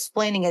and I was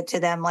explaining it to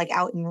them, like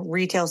out in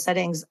retail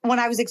settings, when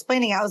I was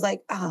explaining, I was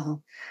like,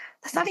 oh,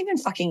 that's not even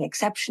fucking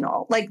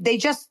exceptional. Like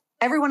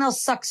everyone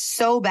else sucks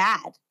so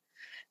bad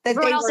that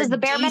everyone else is the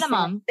bare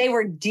minimum. They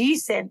were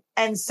decent.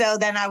 And so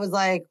then I was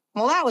like,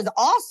 well, that was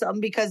awesome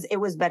because it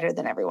was better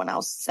than everyone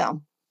else.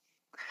 So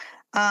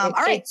all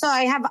right. So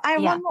I have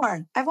one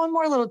more. I have one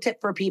more little tip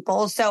for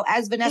people. So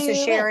as Vanessa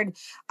shared,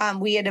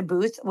 we had a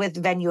booth with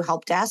Venue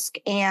Help Desk.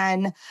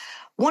 And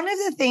one of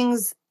the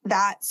things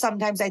that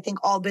sometimes I think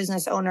all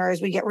business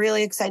owners, we get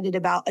really excited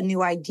about a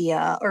new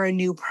idea or a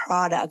new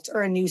product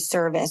or a new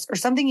service or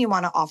something you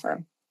want to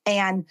offer.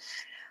 And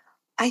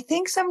I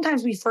think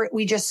sometimes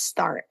we just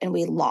start and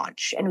we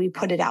launch and we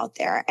put it out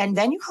there. And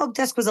Venue Help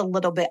Desk was a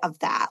little bit of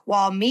that.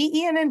 While me,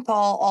 Ian, and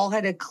Paul all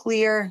had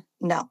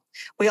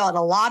we all had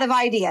a lot of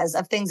ideas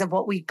of things of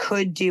what we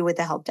could do with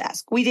the help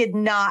desk. We did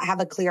not have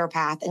a clear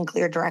path and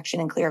clear direction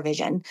and clear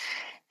vision.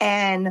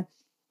 And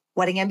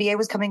Wedding MBA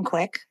was coming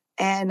quick.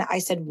 And I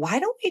said, why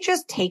don't we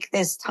just take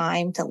this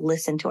time to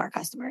listen to our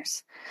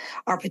customers,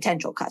 our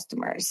potential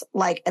customers,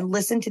 and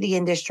listen to the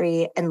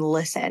industry and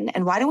listen.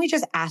 And why don't we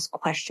just ask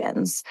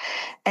questions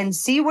and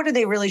see what are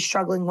they really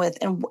struggling with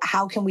and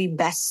how can we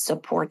best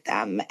support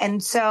them?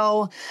 And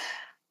so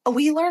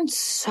we learned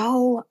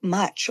so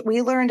much.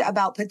 We learned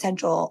about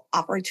potential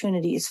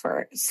opportunities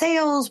for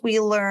sales. We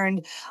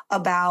learned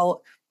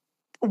about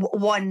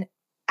one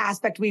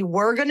aspect we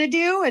were going to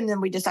do, and then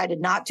we decided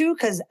not to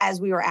because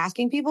as we were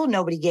asking people,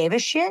 nobody gave a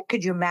shit.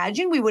 Could you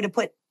imagine? We would have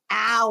put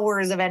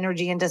hours of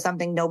energy into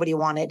something nobody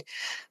wanted.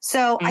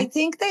 So I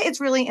think that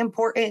it's really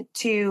important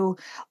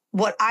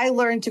what I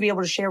learned to be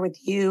able to share with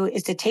you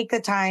is to take the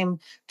time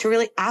to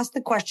really ask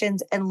the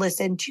questions and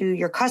listen to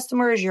your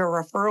customers, your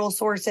referral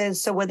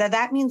sources. So whether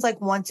that means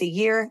once a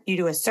year, you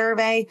do a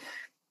survey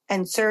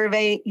and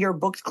survey your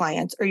booked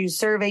clients, or you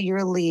survey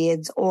your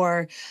leads,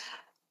 or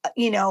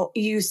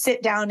you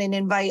sit down and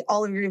invite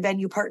all of your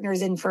venue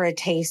partners in for a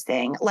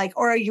tasting,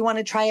 or you want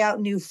to try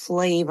out new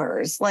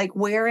flavors,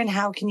 where and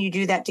how can you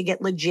do that to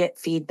get legit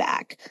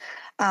feedback?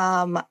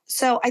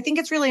 So I think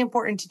it's really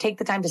important to take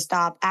the time to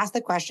stop, ask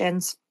the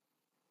questions,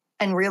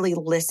 and really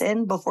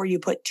listen before you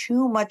put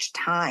too much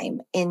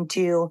time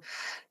into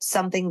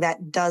something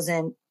that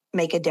doesn't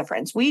make a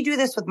difference. We do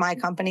this with my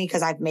company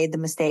because I've made the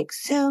mistake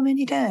so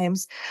many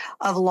times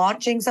of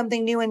launching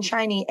something new and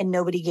shiny and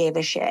nobody gave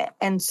a shit.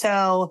 And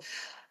so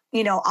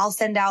I'll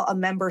send out a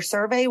member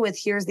survey with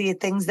here's the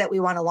things that we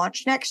want to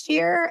launch next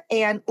year.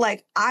 And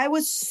I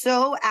was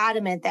so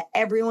adamant that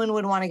everyone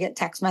would want to get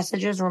text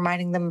messages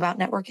reminding them about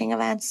networking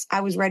events.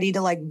 I was ready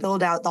to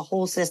build out the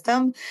whole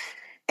system.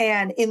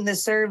 And in the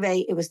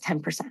survey, it was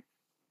 10%.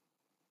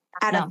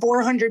 Out of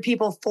 400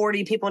 people,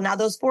 40 people. Now,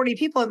 those 40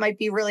 people, it might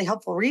be a really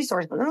helpful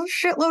resource, but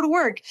it's a shitload of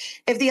work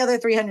if the other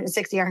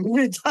 360 aren't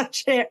going to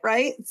touch it,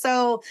 right?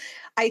 So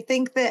I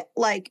think that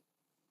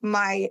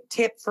my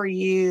tip for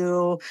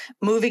you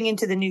moving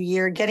into the new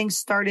year, getting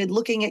started,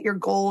 looking at your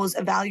goals,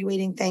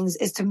 evaluating things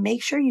is to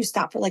make sure you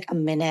stop for a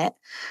minute,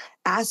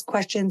 ask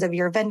questions of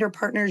your vendor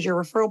partners, your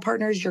referral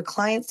partners, your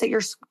clients that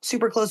you're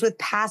super close with,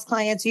 past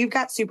clients. You've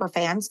got super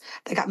fans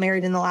that got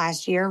married in the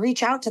last year.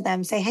 Reach out to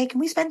them. Say, hey, can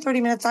we spend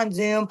 30 minutes on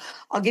Zoom?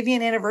 I'll give you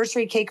an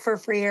anniversary cake for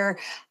free, or,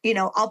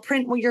 I'll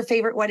print your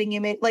favorite wedding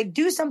image.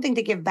 Do something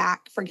to give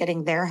back for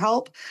getting their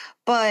help,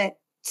 but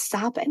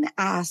stop and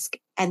ask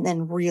and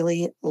then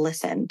really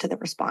listen to the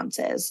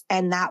responses.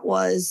 And that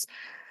was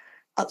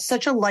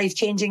such a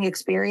life-changing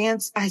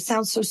experience. I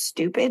sound so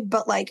stupid,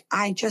 but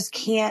I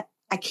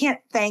can't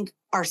thank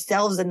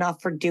ourselves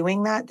enough for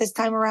doing that this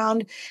time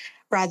around,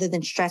 rather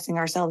than stressing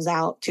ourselves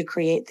out to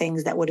create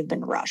things that would have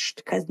been rushed,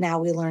 because now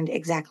we learned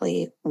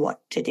exactly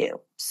what to do.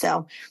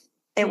 So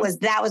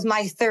that was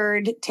my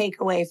third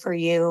takeaway for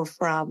you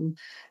from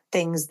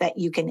things that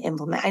you can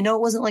implement. I know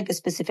it wasn't a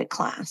specific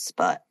class,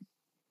 but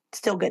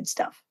still good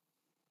stuff.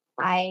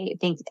 I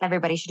think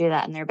everybody should do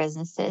that in their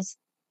businesses.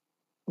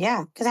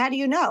 Yeah. Because how do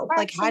you know?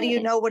 How do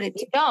you know what it?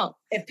 You don't.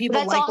 If people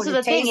that's also what it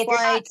the thing.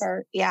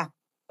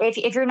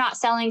 If you're not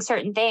selling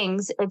certain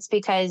things, it's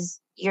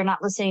because you're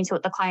not listening to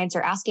what the clients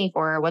are asking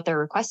for or what they're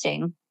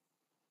requesting.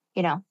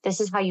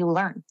 This is how you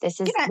learn. This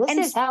is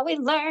how we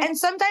learn. And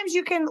sometimes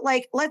you can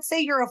let's say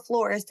you're a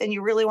florist and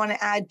you really want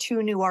to add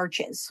 2 new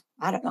arches,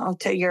 I don't know,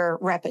 to your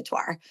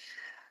repertoire.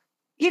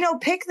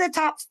 Pick the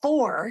top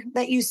 4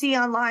 that you see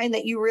online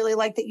that you really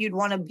like, that you'd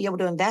want to be able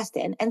to invest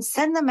in, and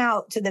send them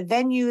out to the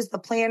venues, the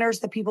planners,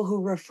 the people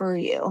who refer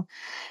you,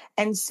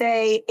 and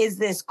say, is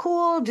this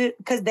cool?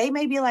 Because they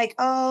may be like,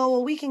 oh,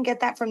 well, we can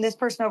get that from this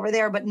person over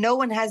there, but no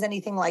one has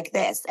anything like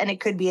this. And it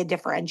could be a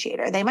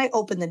differentiator. They might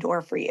open the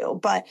door for you,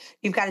 but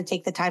you've got to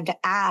take the time to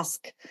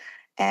ask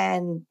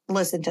and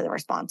listen to the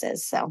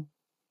responses. So.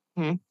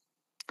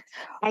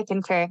 I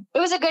concur. It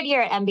was a good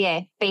year at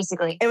MBA,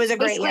 basically. It was a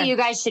great year. You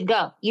guys should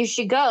go. You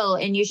should go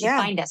and you should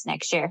find us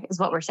next year, is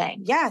what we're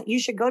saying. Yeah, you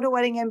should go to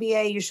Wedding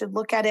MBA. You should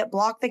look at it,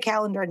 block the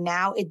calendar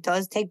now. It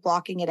does take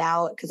blocking it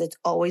out because it's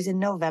always in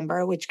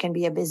November, which can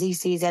be a busy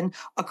season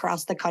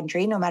across the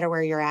country, no matter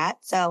where you're at.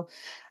 So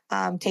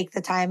take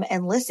the time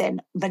and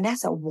listen.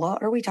 Vanessa,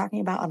 what are we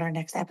talking about on our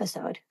next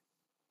episode?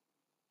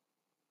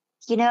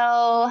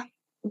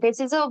 This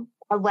is a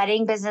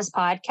wedding business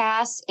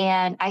podcast,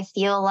 and I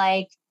feel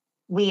like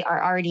we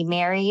are already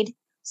married.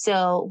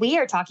 So we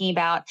are talking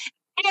about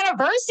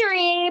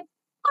anniversary.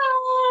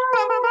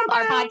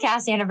 Our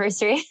podcast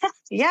anniversary.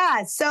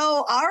 Yeah.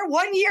 So our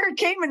 1 year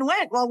came and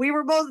went while we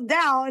were both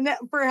down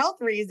for health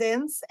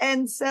reasons.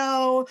 And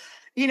so,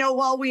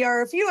 while we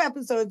are a few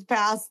episodes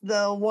past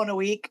the 1 a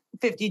week,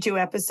 52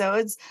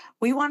 episodes,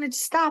 we wanted to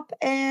stop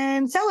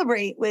and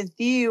celebrate with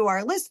you,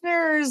 our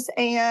listeners,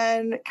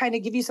 and kind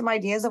of give you some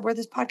ideas of where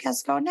this podcast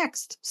is going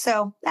next.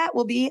 So that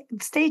will be,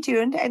 stay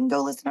tuned and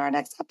go listen to our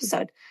next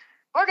episode.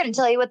 We're going to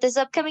tell you what this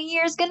upcoming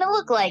year is going to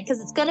look like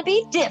because it's going to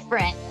be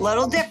different.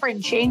 Little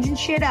different, changing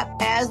shit up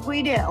as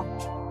we do.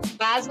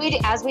 As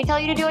we tell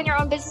you to do in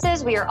your own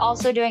businesses, we are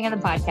also doing in the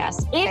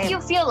podcast. If you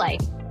feel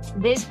like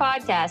this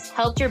podcast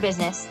helped your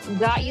business,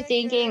 got you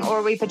thinking,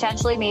 or we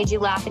potentially made you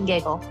laugh and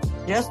giggle,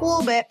 just a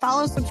little bit,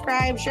 follow,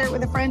 subscribe, share it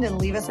with a friend, and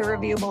leave us a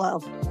review below.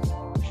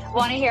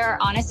 Want to hear our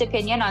honest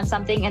opinion on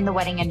something in the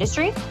wedding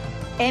industry?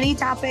 Any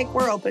topic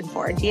we're open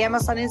for. DM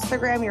us on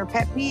Instagram, your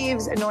pet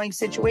peeves, annoying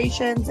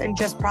situations, and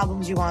just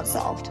problems you want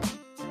solved.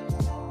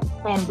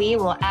 And we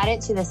will add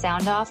it to the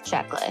sound off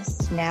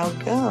checklist. Now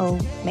go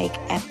make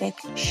epic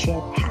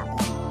shit happen.